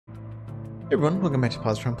Hey everyone, welcome back to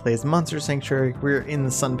Positron Plays Monster Sanctuary. We're in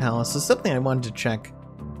the Sun Palace, so something I wanted to check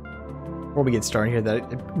before we get started here that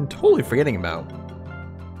I'm totally forgetting about.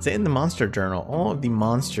 So in the Monster Journal, all of the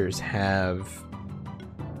monsters have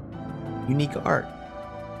unique art.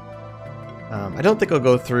 I don't think I'll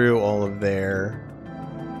go through all of their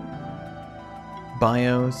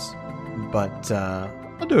bios, but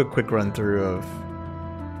I'll do a quick run through of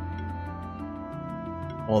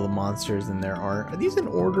all the monsters and their art. Are these in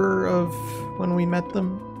order of when we met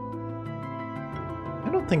them? I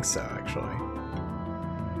don't think so, actually.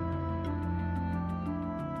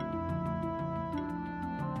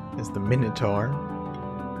 There's the Minotaur.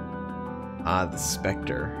 Ah, the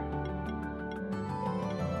Spectre.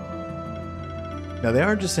 Now they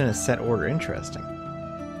are just in a set order. Interesting.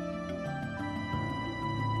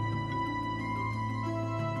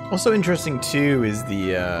 Also interesting too is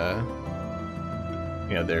the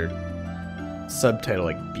you know, their subtitle,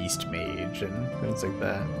 like Beast Mage and things like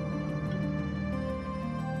that.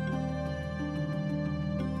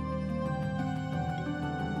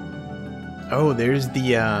 Oh, there's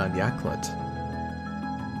the Aklet,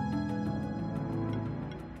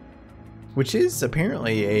 which is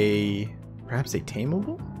apparently perhaps a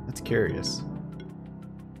tameable? That's curious.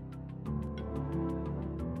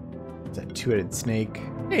 Is that two-headed snake?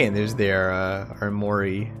 Hey, and there's their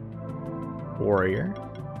Armori warrior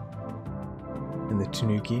and the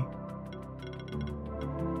Tanuki,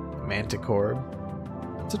 Manticore.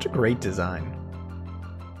 Such a great design.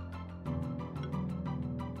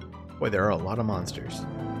 Boy, there are a lot of monsters.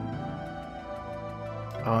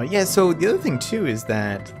 Yeah, so the other thing too is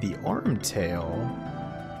that the Armtail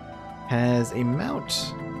has a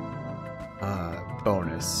mount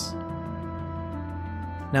bonus.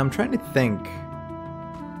 Now I'm trying to think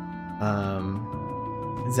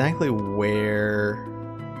exactly where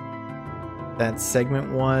that segment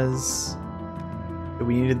was that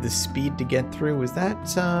we needed the speed to get through. Was that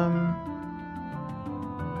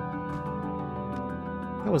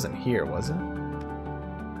that wasn't here, was it?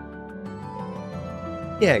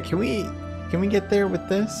 Yeah, can we get there with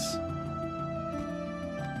this?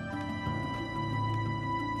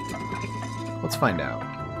 Let's find out.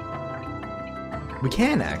 We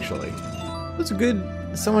can actually. That's a good.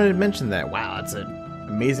 Someone had mentioned that. Wow, that's an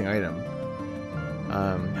amazing item.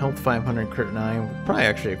 Health 500, crit 9. We'll probably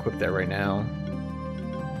actually equip that right now.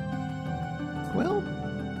 Well,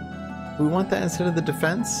 we want that instead of the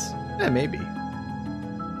defense? Yeah, maybe.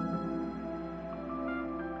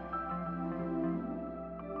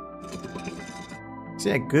 So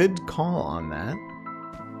yeah, good call on that.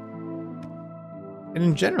 And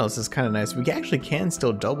in general, this is kind of nice. We actually can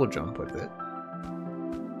still double jump with it.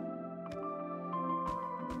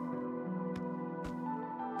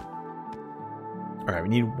 Alright, we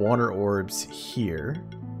need water orbs here.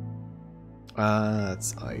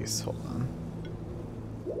 That's ice. Hold on.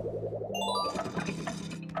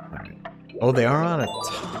 Right. Oh, they are on a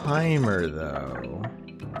timer, though.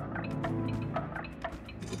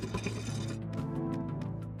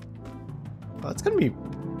 Well, that's gonna be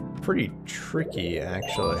pretty tricky,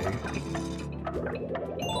 actually.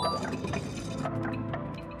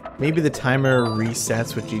 Maybe the timer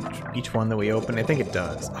resets with each one that we open. I think it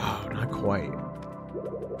does. Oh, not quite.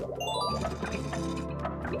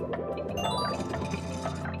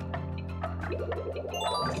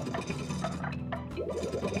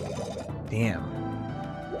 Damn.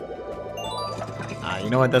 You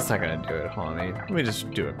know what? That's not gonna do it. Hold on, let me just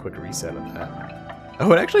do a quick reset of that.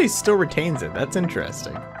 Oh, it actually still retains it. That's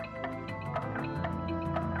interesting.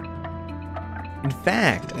 In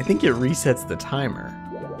fact, I think it resets the timer.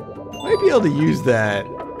 Might be able to use that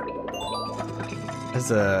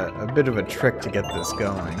as a bit of a trick to get this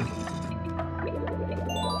going.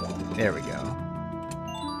 There we go.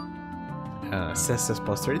 Assess this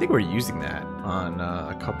plus 30. I think we're using that on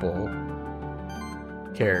a couple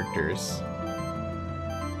characters.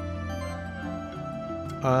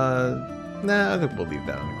 Nah, I think we'll leave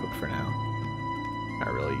that unequipped for now.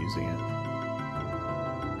 Not really using it.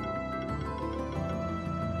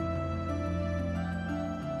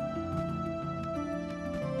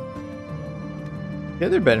 The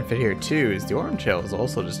other benefit here too is the Armtail is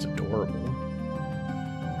also just adorable.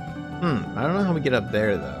 I don't know how we get up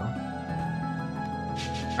there though.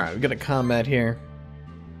 Alright, we got a combat here.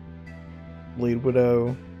 Blade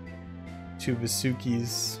Widow. 2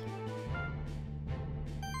 Vasukis.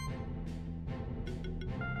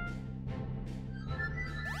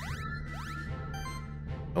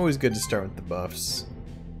 Always good to start with the buffs.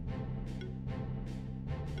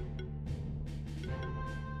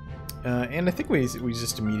 And I think we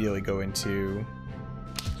just immediately go into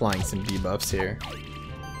applying some debuffs here.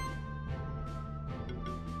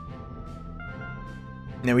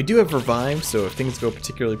 Now we do have revive, so if things go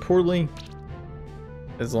particularly poorly,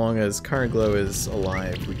 as long as Carglow is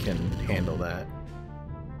alive, we can handle that.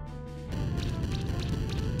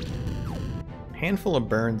 Handful of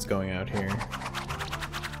burns going out here.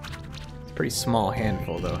 It's a pretty small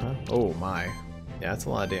handful though, huh? Oh my. Yeah, that's a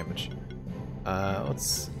lot of damage.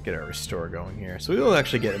 Let's get our restore going here. So we will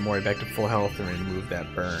actually get Mori back to full health and remove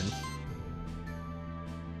that burn.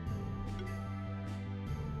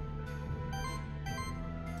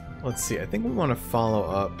 Let's see, I think we want to follow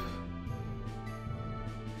up.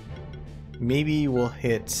 Maybe we'll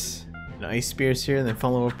hit an Ice Spears here and then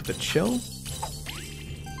follow up with a Chill.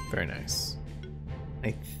 Very nice.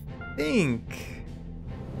 I think...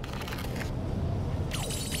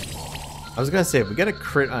 I was gonna say, if we get a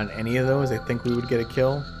crit on any of those, I think we would get a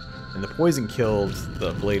kill. And the poison killed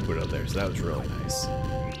the Blade Widow there, so that was really nice.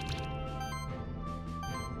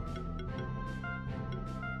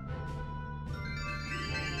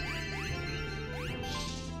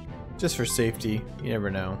 Just for safety, you never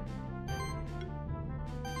know.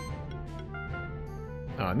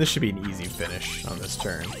 Oh, and this should be an easy finish on this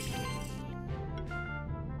turn.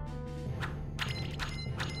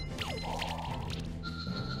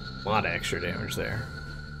 A lot of extra damage there.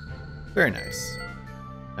 Very nice.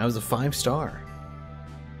 That was a 5-star.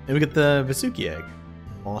 And we get the Vasuki egg.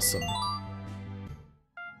 Awesome.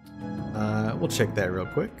 We'll check that real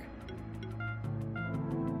quick.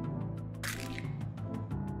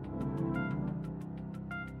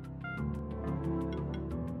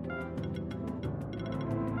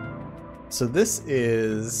 So this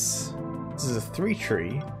is a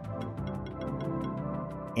 3-tree.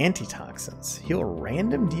 Antitoxins. Heal a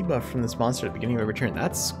random debuff from this monster at the beginning of every turn.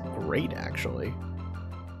 That's great, actually.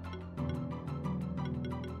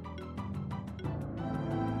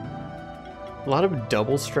 A lot of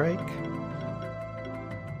double strike.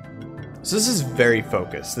 So this is very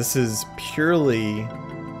focused. This is purely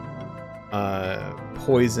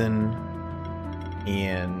poison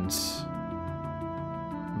and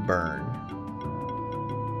burn.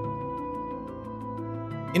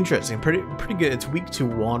 Interesting, pretty good. It's weak to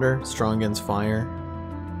water, strong against fire.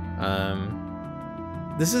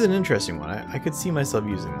 This is an interesting one. I could see myself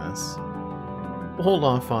using this. We'll hold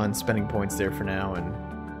off on spending points there for now and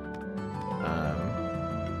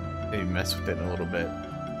maybe mess with it a little bit.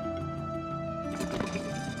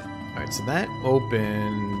 Alright, so that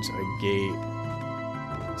opened a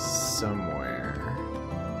gate somewhere.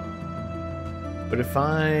 But if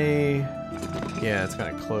I... yeah, it's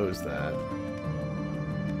gonna close that.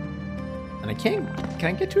 And I can't...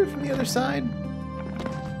 can I get to it from the other side?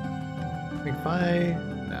 If I...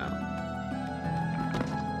 no.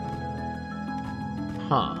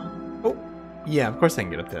 Huh. Oh! Yeah, of course I can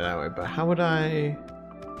get up there that way, but how would I...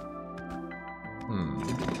 I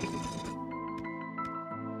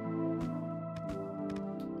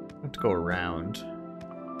have to go around.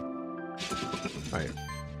 Alright.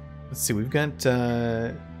 Let's see, we've got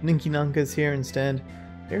Ninky Nankas here instead.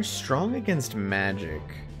 They're strong against magic.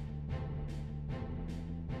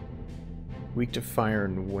 Weak to fire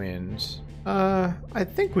and wind. I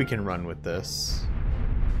think we can run with this.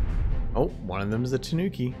 Oh, one of them is a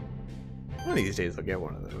Tanuki. One of these days I'll get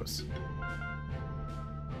one of those.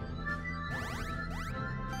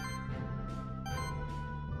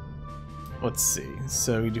 Let's see.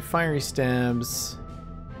 So we do fiery stabs,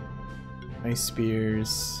 ice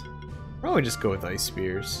spears. Probably just go with ice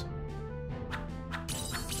spears.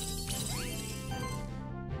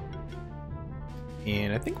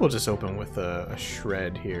 And I think we'll just open with a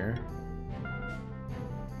shred here.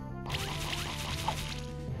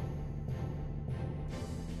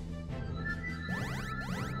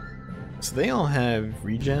 So they all have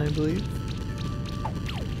regen, I believe.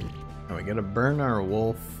 Oh, we gotta burn our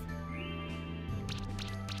wolf.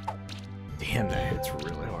 Damn, that hits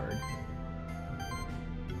really hard.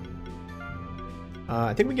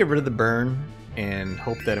 I think we get rid of the burn and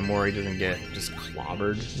hope that Amori doesn't get just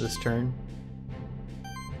clobbered this turn.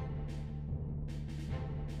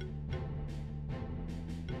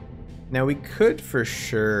 Now we could for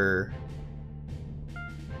sure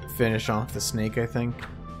finish off the snake, I think.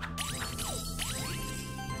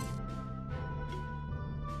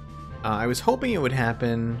 I was hoping it would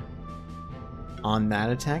happen on that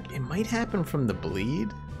attack. It might happen from the bleed.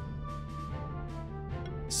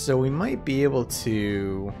 So we might be able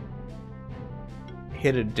to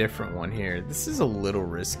hit a different one here. This is a little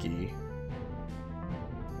risky.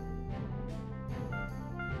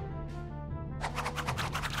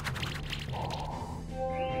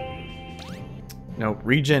 Nope,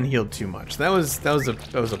 regen healed too much. That was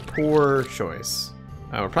a poor choice.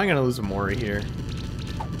 We're probably gonna lose a Mori here.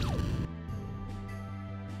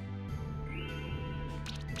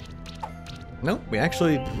 Nope, we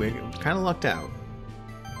kind of lucked out.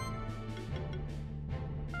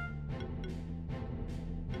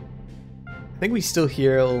 I think we still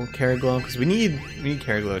heal Caraglow because we need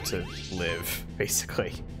Caraglow to live,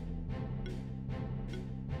 basically.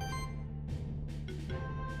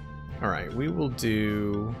 Alright, we will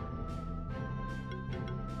do...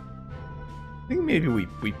 I think maybe we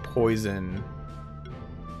poison...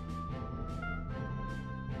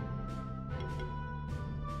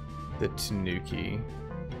 the Tanuki.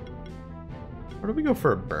 Or do we go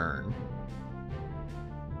for a burn?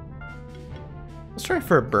 Let's try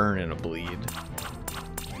for a burn and a bleed.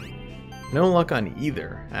 No luck on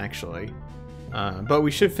either, actually. But we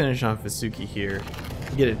should finish off Vasuki here.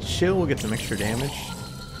 We get a chill, we'll get some extra damage.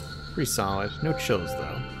 Pretty solid. No chills,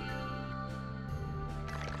 though.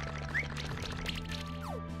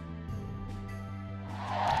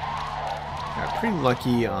 Got pretty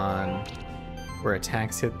lucky on where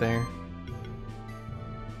attacks hit there.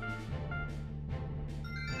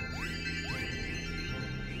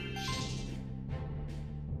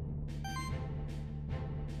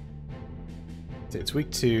 It's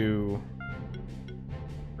weak to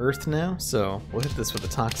Earth now, so we'll hit this with a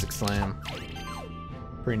Toxic Slam.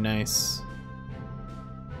 Pretty nice.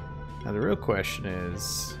 Now the real question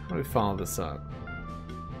is, how do we follow this up?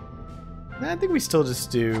 I think we still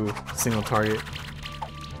just do single target,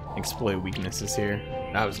 exploit weaknesses here.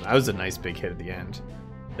 That was a nice big hit at the end.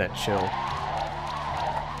 That chill.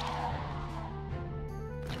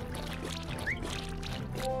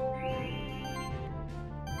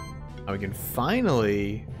 We can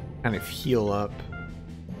finally kind of heal up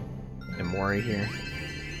Emori here.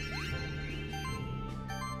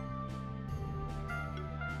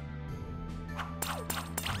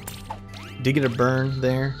 Did get a burn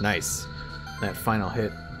there. Nice. That final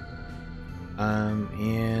hit.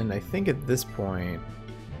 And I think at this point,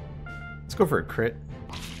 let's go for a crit.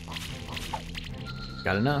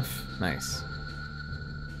 Got enough. Nice.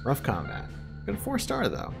 Rough combat. Got a 4-star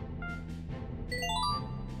though.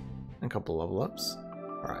 A couple level ups.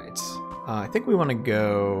 Alright. I think we want to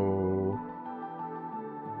go...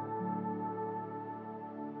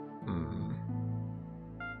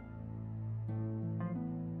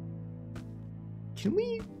 Can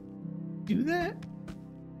we do that?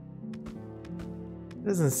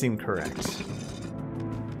 Doesn't seem correct.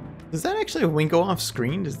 Does that actually when go off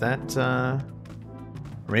screen? Does that or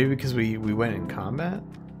maybe because we went in combat?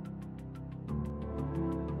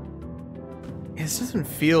 This doesn't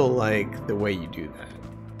feel like the way you do that.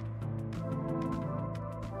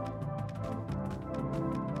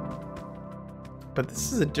 But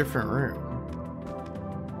this is a different room.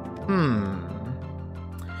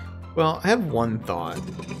 Well, I have one thought.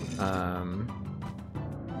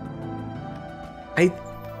 I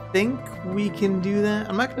think we can do that.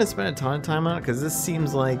 I'm not going to spend a ton of time on it because this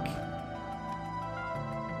seems like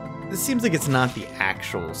it's not the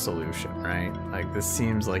actual solution, right? Like this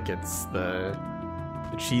seems like it's the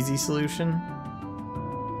cheesy solution.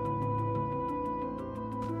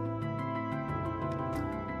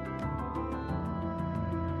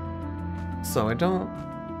 So I don't...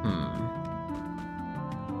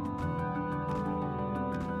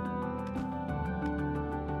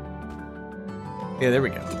 Yeah, there we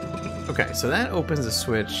go. Okay, so that opens a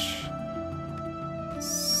switch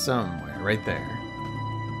somewhere, right there.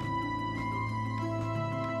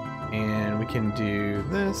 And we can do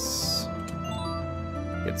this.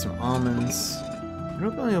 Get some almonds. I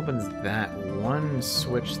hope it only opens that one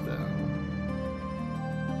switch, though.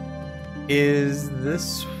 Is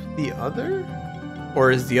this the other?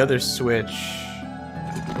 Or is the other switch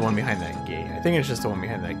the one behind that gate? I think it's just the one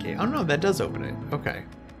behind that gate. Oh no, that does open it. Okay.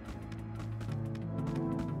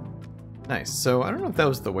 Nice. So I don't know if that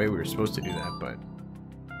was the way we were supposed to do that, but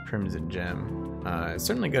Crimson Gem. It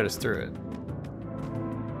certainly got us through it.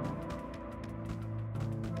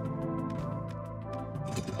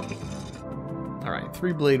 Alright,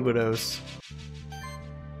 3 Blade Widows.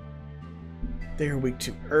 They're weak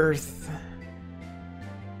to Earth.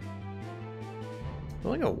 We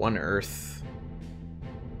only got 1 Earth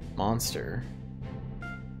monster.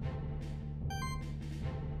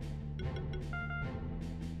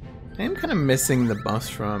 I am kind of missing the buffs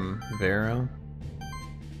from Vero.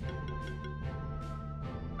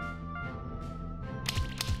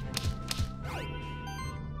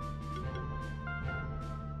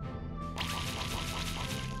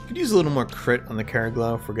 Could use a little more crit on the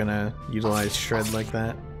Caraglow if we're gonna utilize Shred like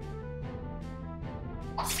that.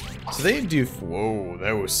 So they do... Whoa,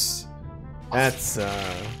 that's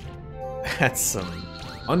some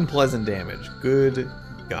unpleasant damage. Good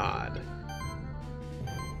God.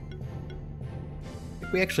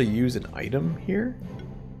 we actually use an item here.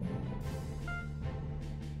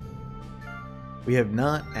 We have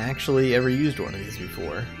not actually ever used one of these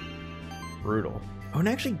before. Brutal. Oh, and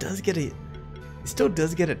it actually does get a... It still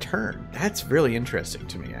does get a turn. That's really interesting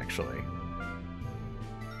to me, actually.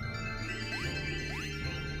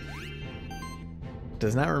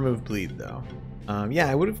 Does not remove bleed, though. Yeah,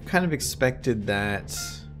 I would have kind of expected that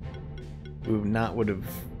we would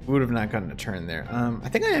have not gotten a turn there. I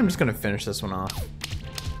think I am just going to finish this one off.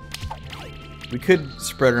 We could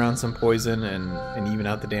spread around some poison and even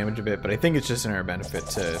out the damage a bit, but I think it's just in our benefit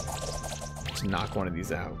to knock one of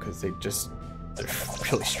these out, because they're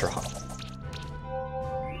really strong.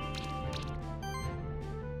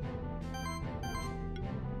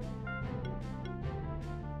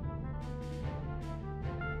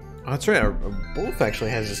 Oh, that's right, our wolf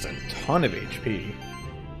actually has just a ton of HP.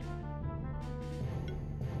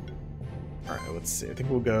 Alright, let's see. I think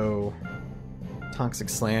we'll go Toxic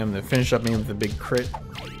Slam, then finish up maybe with a big crit.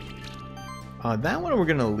 That one we're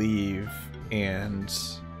gonna leave, and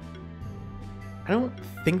I don't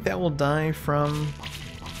think that will die from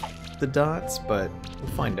the dots, but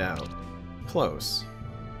we'll find out. Close.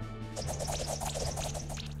 I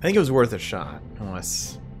think it was worth a shot,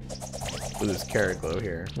 unless we lose Carrot Glow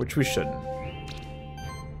here, which we shouldn't.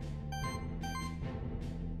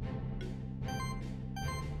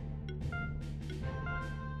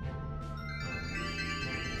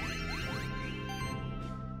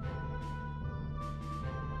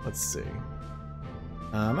 Let's see.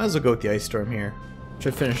 Might as well go with the Ice Storm here.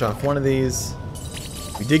 Should finish off one of these.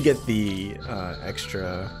 We did get the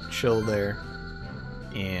extra chill there,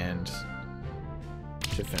 and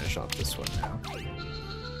should finish off this one now.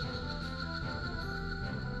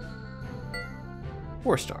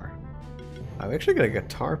 4-star. We actually got a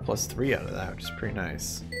guitar +3 out of that, which is pretty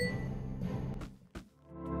nice.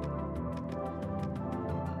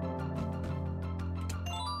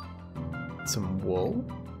 Some wool.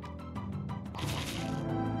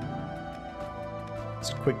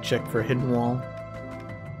 Just a quick check for a hidden wall.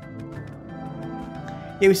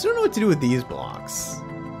 Yeah, we still don't know what to do with these blocks.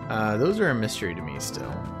 Those are a mystery to me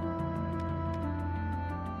still.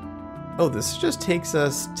 Oh, this just takes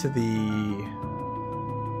us to the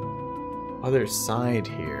other side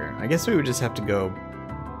here. I guess we would just have to go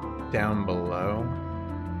down below.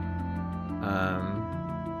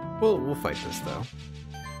 We'll fight this though.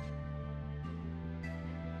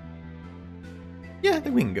 Yeah, I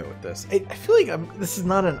think we can go with this. I feel like this is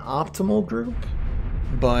not an optimal group,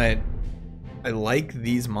 but I like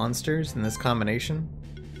these monsters in this combination.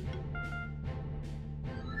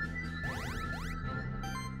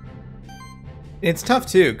 It's tough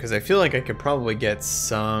too, because I feel like I could probably get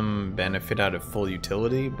some benefit out of full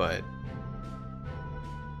utility, but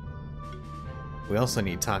we also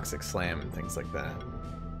need Toxic Slam and things like that.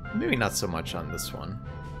 Maybe not so much on this one.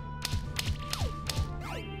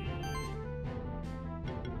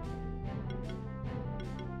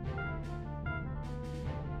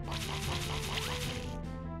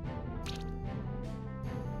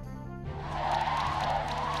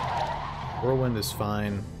 Whirlwind is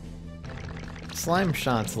fine. Slime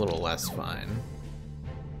Shot's a little less fine.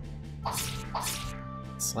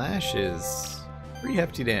 Slash is pretty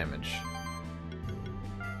hefty damage.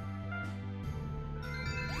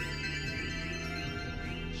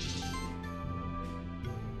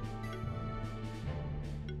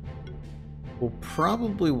 We'll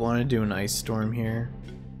probably want to do an Ice Storm here.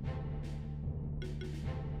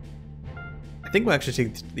 I think we'll actually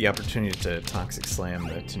take the opportunity to Toxic Slam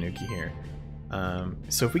the Tanuki here.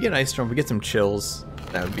 So if we get Ice Storm, we get some chills,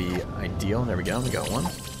 that would be ideal. There we go, we got one.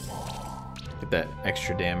 Get that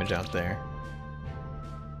extra damage out there.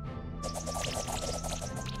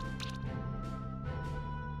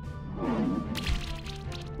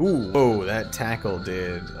 Ooh, oh, that tackle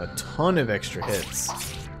did a ton of extra hits.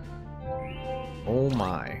 Oh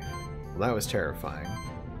my, well, that was terrifying.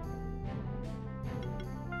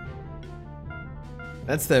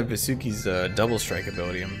 That's the Vasuki's double strike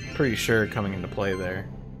ability, I'm pretty sure, coming into play there.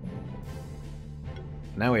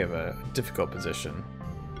 Now we have a difficult position.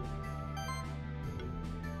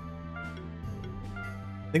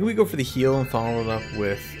 I think we go for the heal and follow it up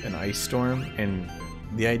with an Ice Storm, and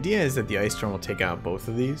the idea is that the Ice Storm will take out both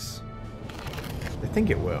of these. I think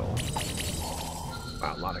it will.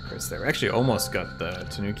 Wow, a lot of crits there. We actually almost got the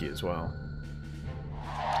Tanuki as well.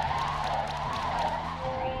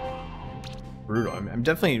 Brutal. I'm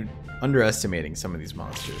definitely underestimating some of these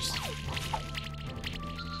monsters.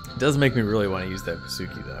 It does make me really want to use that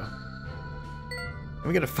Vasuki though. And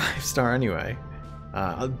we got a 5-star anyway.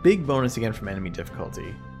 A big bonus again from enemy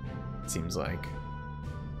difficulty, it seems like.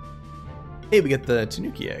 Hey, we get the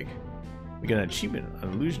Tanuki egg. We get an achievement,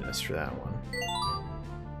 an illusionist for that one.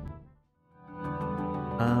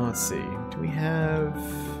 Let's see. Do we have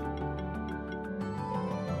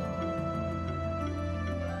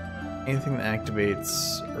anything that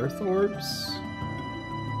activates earth orbs?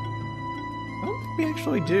 I don't think we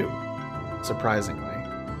actually do, surprisingly.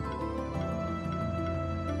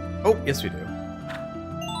 Oh, yes we do.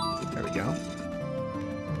 There we go.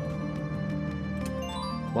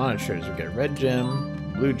 A lot of treasures. We get a red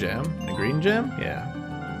gem, blue gem, and a green gem?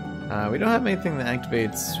 Yeah. We don't have anything that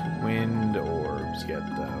activates wind orbs yet,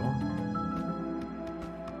 though.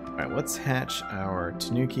 Alright, let's hatch our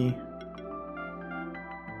Tanuki.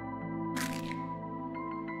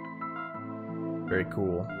 Very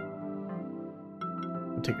cool.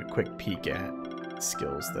 We'll take a quick peek at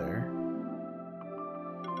skills there.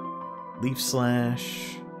 Leaf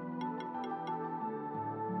Slash.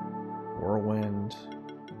 Whirlwind.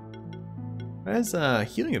 It has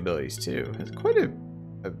healing abilities too. It has quite a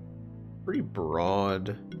pretty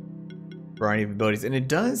broad variety of abilities. And it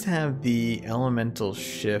does have the elemental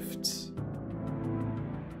shift.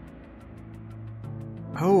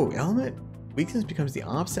 Oh, element weakness becomes the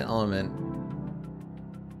opposite element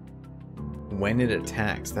when it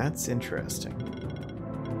attacks. That's interesting.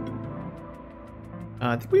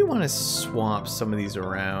 I think we want to swap some of these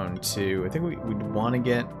around too. I think we'd want to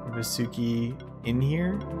get Vasuki in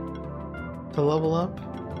here to level up.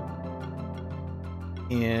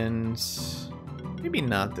 And maybe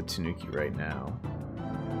not the Tanuki right now.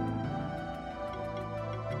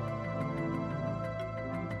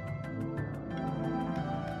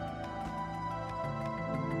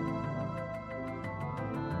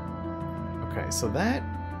 Okay, so that...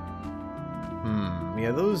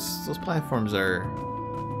 yeah, those platforms are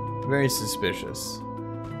very suspicious.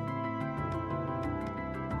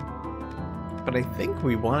 But I think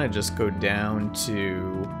we want to just go down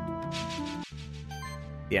to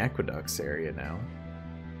the aqueducts area now.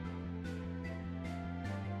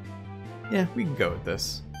 Yeah, we can go with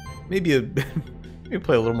this. Maybe maybe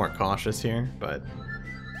play a little more cautious here, but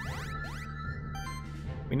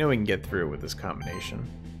we know we can get through with this combination.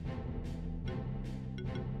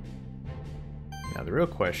 Now the real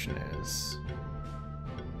question is,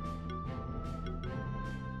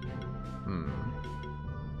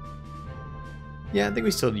 yeah, I think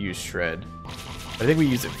we still use Shred. I think we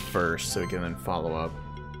use it first so we can then follow up.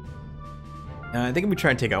 I think we try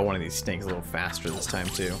and take out one of these snakes a little faster this time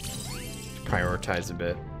too. Prioritize a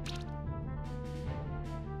bit.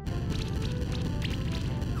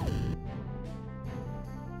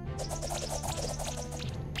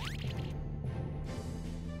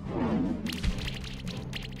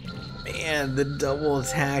 Man, the double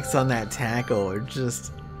attacks on that tackle are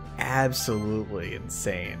just absolutely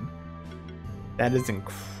insane. That is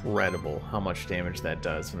incredible how much damage that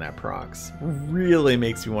does when that procs. Really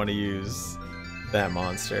makes me want to use that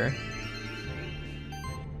monster.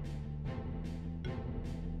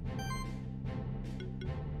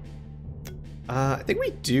 I think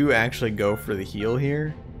we do actually go for the heal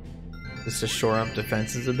here, just to shore up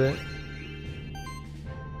defenses a bit.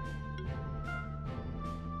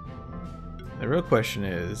 The real question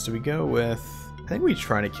is, do we go with... I think we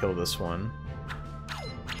try to kill this one.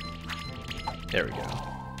 There we go.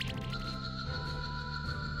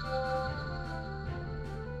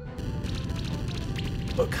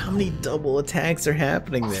 Look how many double attacks are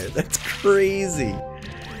happening there. That's crazy.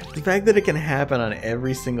 The fact that it can happen on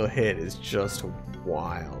every single hit is just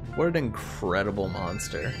wild. What an incredible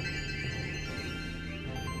monster.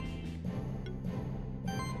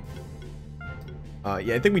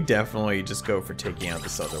 Yeah, I think we definitely just go for taking out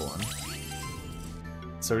this other one.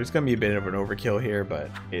 So it's gonna be a bit of an overkill here, but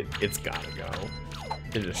it's gotta go.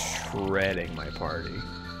 They're just shredding my party.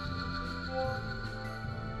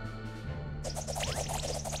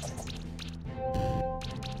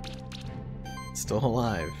 Still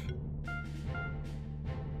alive.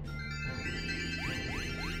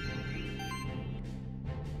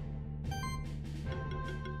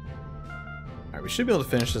 Alright, we should be able to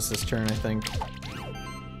finish this turn, I think.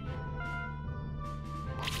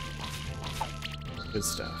 Good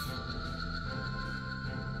stuff.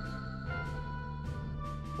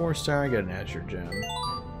 4-star, I got an Azure Gem.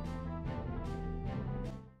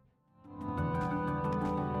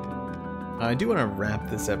 I do want to wrap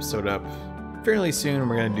this episode up fairly soon.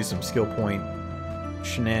 We're going to do some skill point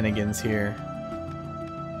shenanigans here.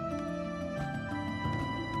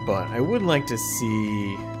 But I would like to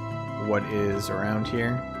see what is around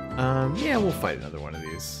here. Yeah, we'll fight another one of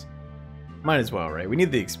these. Might as well, right? We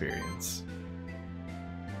need the experience.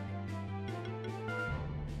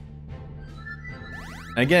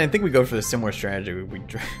 And again, I think we go for the similar strategy. We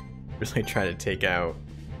really try to take out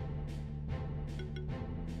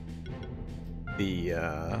the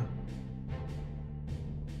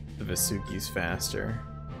Vasukis faster.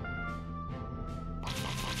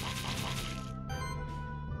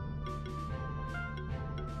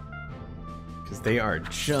 Because they are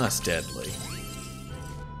just deadly.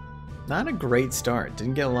 Not a great start.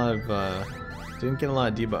 Didn't get a lot of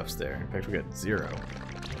debuffs there. In fact, we got 0.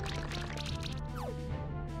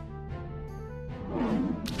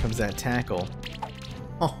 Comes that tackle.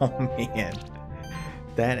 Oh man,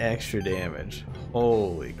 that extra damage.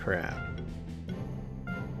 Holy crap.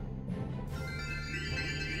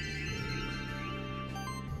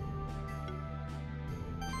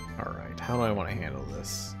 Alright, how do I want to handle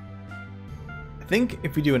this? I think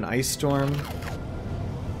if we do an ice storm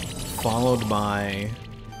followed by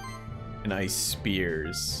an ice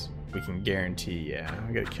spears, we can guarantee, yeah,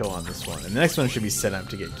 we got a kill on this one. And the next one should be set up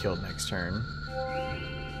to get killed next turn.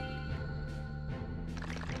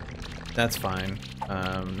 That's fine.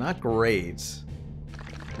 Not great.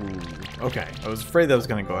 Ooh, okay, I was afraid that was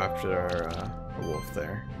going to go after our wolf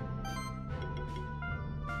there.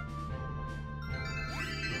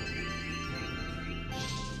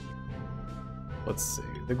 Let's see.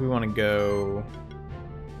 I think we want to go...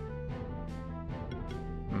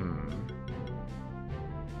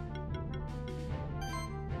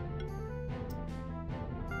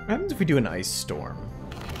 What happens if we do an ice storm?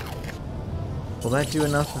 Will that do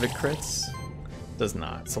enough if it crits? Does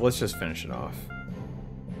not. So let's just finish it off.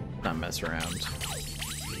 Not mess around.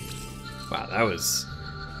 Wow, that was...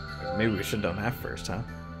 Maybe we should have done that first, huh?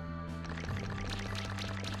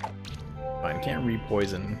 Fine, can't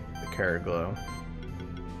re-poison the Caraglow.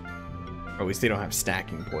 Or at least they don't have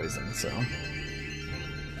stacking poison, so...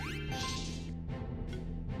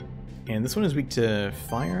 And this one is weak to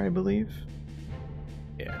fire, I believe?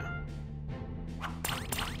 Yeah.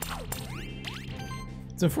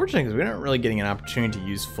 It's unfortunate because we're not really getting an opportunity to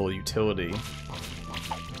use full utility.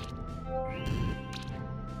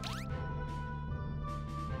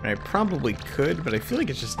 And I probably could, but I feel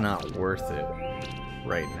like it's just not worth it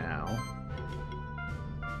right now.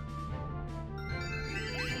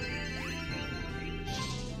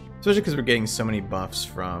 Especially because we're getting so many buffs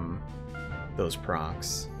from those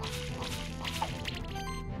procs.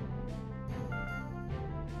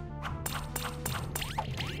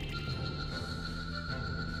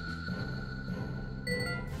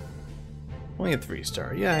 Only a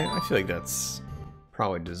 3-star. Yeah, I feel like that's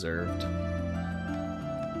probably deserved.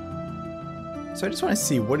 So I just want to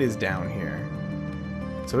see what is down here.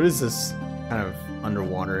 So it is this kind of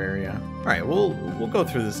underwater area. All right, we'll go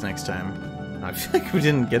through this next time. I feel like we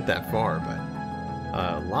didn't get that far, but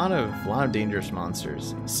a lot of dangerous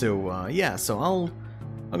monsters. So yeah, so I'll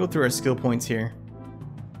go through our skill points here.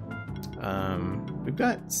 We've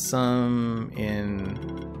got some in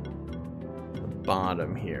the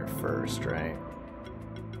bottom here first, right?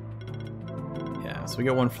 Yeah, so we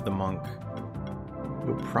got one for the monk.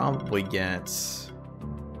 We'll probably get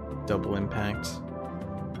double impact.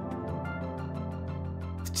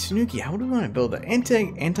 The Tanuki, how do we want to build that?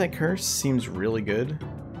 Anti-curse seems really good.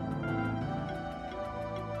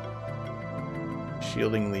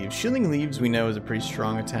 Shielding leaves. Shielding leaves we know is a pretty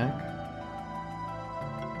strong attack.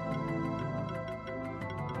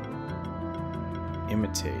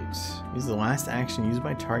 Imitate. Use the last action used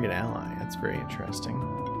by target ally. That's very interesting.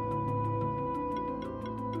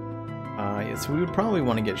 Yeah, so we would probably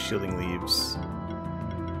want to get shielding leaves.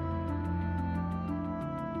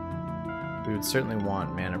 We would certainly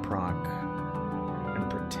want mana proc and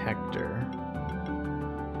protector.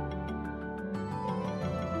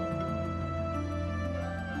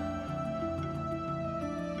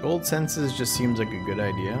 Gold senses just seems like a good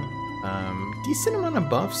idea. Decent amount of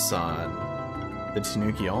buffs on the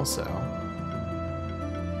Tanuki also.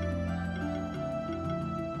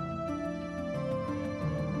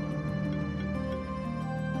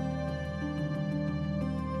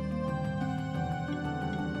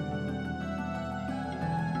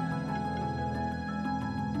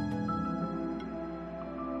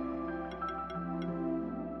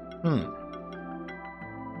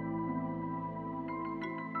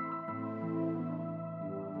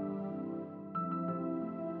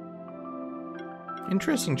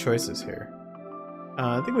 Interesting choices here.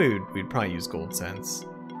 I think we'd probably use gold sense.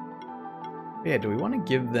 But yeah, do we want to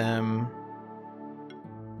give them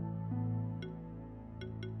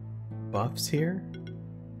buffs here?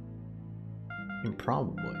 I mean,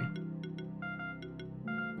 probably.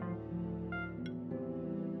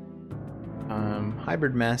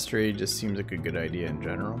 Hybrid mastery just seems like a good idea in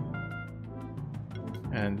general.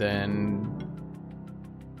 And then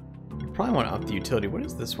Probably want to up the utility. What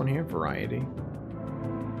is this one here? Variety.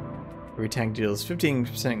 Every tank deals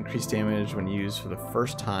 15% increased damage when used for the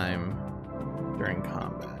first time during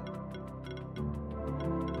combat.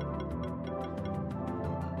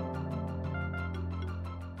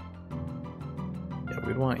 Yeah,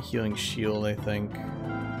 we'd want healing shield, I think.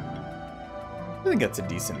 I think that's a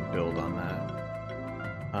decent build on that.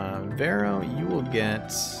 Vero, you will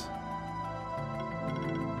get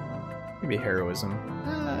maybe heroism.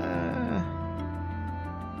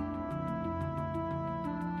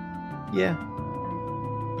 Yeah.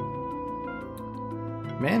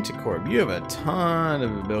 Manticore, you have a ton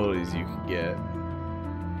of abilities you can get.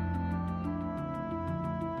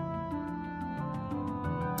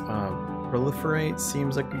 Proliferate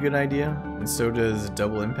seems like a good idea, and so does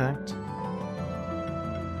double impact.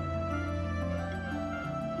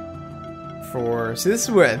 See, this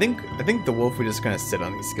is where I think the wolf would just kind of sit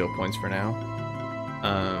on these skill points for now.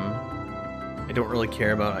 I don't really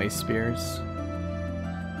care about ice spears.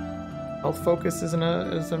 Health focus isn't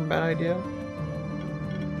a bad idea.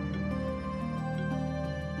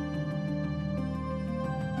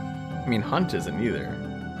 I mean, hunt isn't either.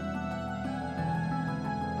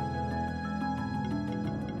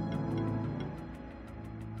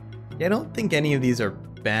 Yeah, I don't think any of these are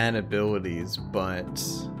bad abilities, but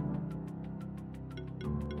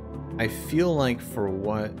I feel like for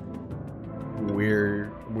what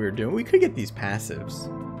we're doing, we could get these passives.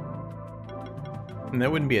 And that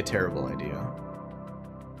wouldn't be a terrible idea.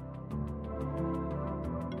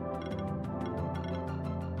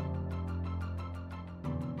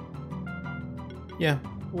 Yeah,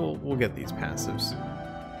 we'll get these passives.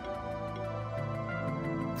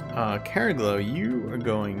 Caraglow, you are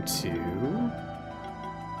going to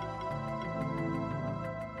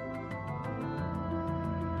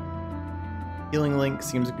Healing Link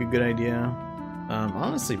seems like a good idea.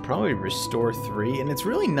 Honestly, probably Restore 3, and it's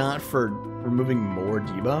really not for removing more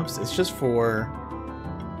debuffs, it's just for...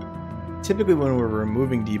 Typically when we're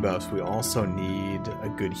removing debuffs, we also need a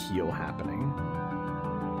good heal happening.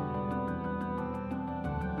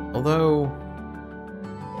 Although...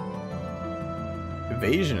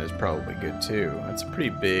 Evasion is probably good too. That's a pretty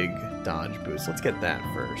big dodge boost. Let's get that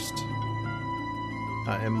first.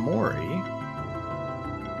 Emori,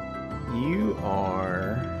 you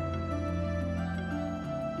are...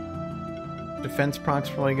 Defense proc's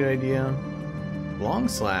probably a good idea. Long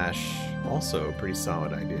Slash, also a pretty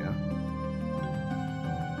solid idea.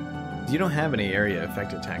 You don't have any area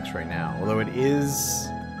effect attacks right now, although it is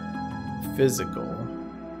physical.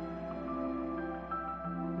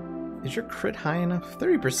 Is your crit high enough?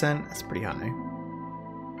 30%, that's pretty high.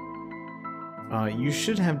 You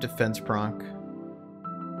should have defense proc.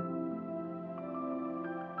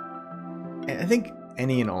 I think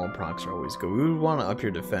any and all procs are always good. We would want to up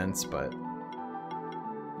your defense, but...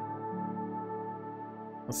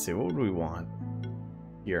 Let's see, what would we want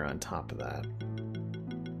here on top of that?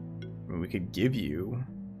 I mean, we could give you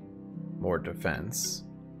more defense,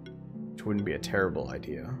 which wouldn't be a terrible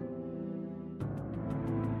idea.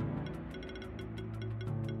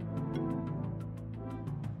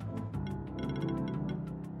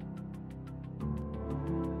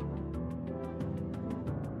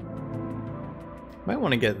 Might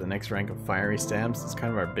want to get the next rank of Fiery Stabs. It's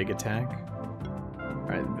kind of our big attack.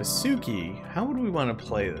 Alright, Vasuki, how would we want to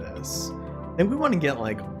play this? I think we want to get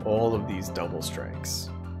like all of these double strikes.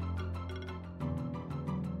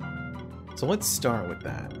 So let's start with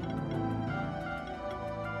that.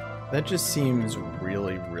 That just seems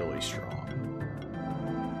really, really strong.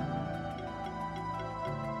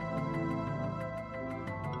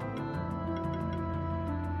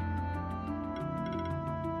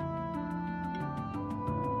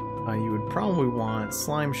 You would probably want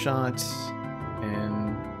Slime Shot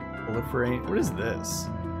and Proliferate. What is this?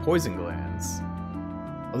 Poison Glands.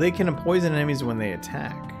 Well, they can poison enemies when they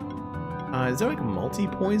attack. Is there like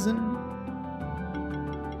multi-poison?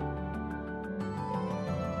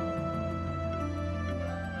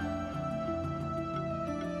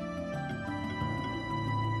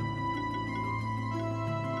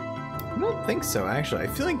 I don't think so, actually. I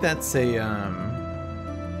feel like that's a,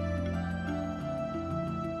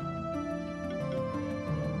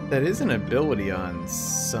 that is an ability on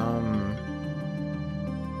some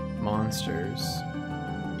monsters.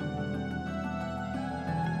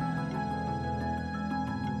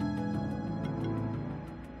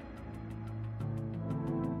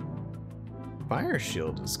 Fire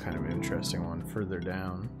Shield is kind of an interesting one further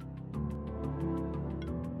down.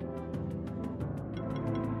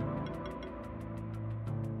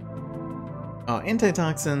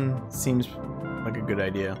 Antitoxin seems like a good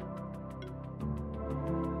idea.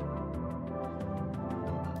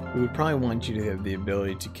 we would probably want you to have the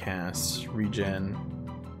ability to cast regen.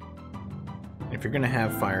 If you're going to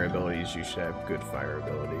have fire abilities, you should have good fire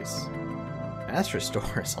abilities. Mass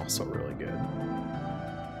Restore is also really good.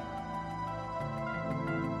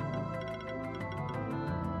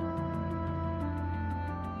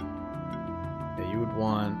 Yeah, you would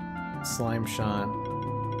want Slime Shot.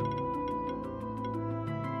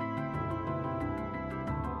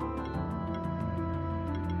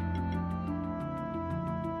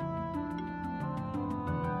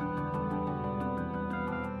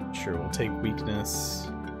 Sure, we'll take weakness.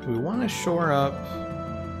 Do we want to shore up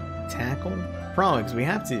tackle? Probably,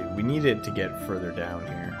 because we need it to get further down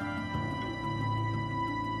here.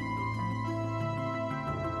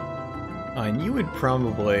 And you would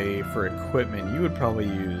probably, for equipment, you would probably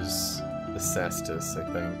use the Cestus, I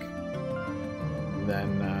think. And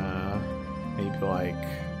then, maybe like...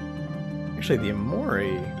 Actually, the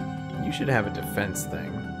Amori, you should have a defense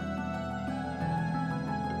thing.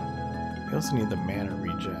 You also need the mana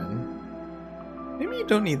regen. Maybe you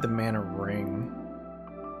don't need the mana ring.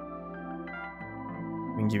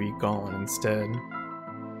 We can give you Gauntlet instead.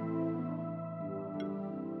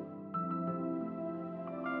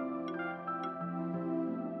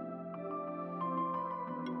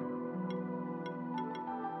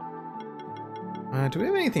 Do we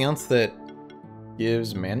have anything else that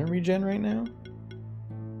gives mana regen right now?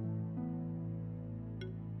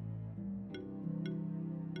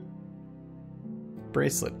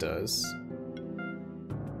 Bracelet does.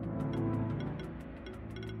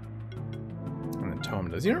 And the tome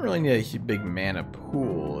does. You don't really need a big mana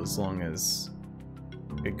pool as long as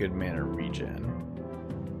a good mana regen.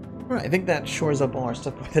 Alright, I think that shores up all our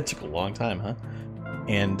stuff. That took a long time, huh?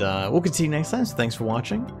 And we'll continue next time, so thanks for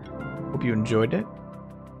watching. Hope you enjoyed it.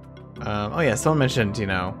 Oh yeah, someone mentioned, you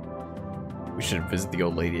know, we should visit the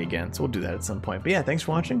old lady again, so we'll do that at some point. But yeah, thanks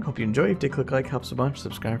for watching. Hope you enjoyed. If you did, click like, helps a bunch.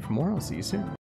 Subscribe for more. I'll see you soon.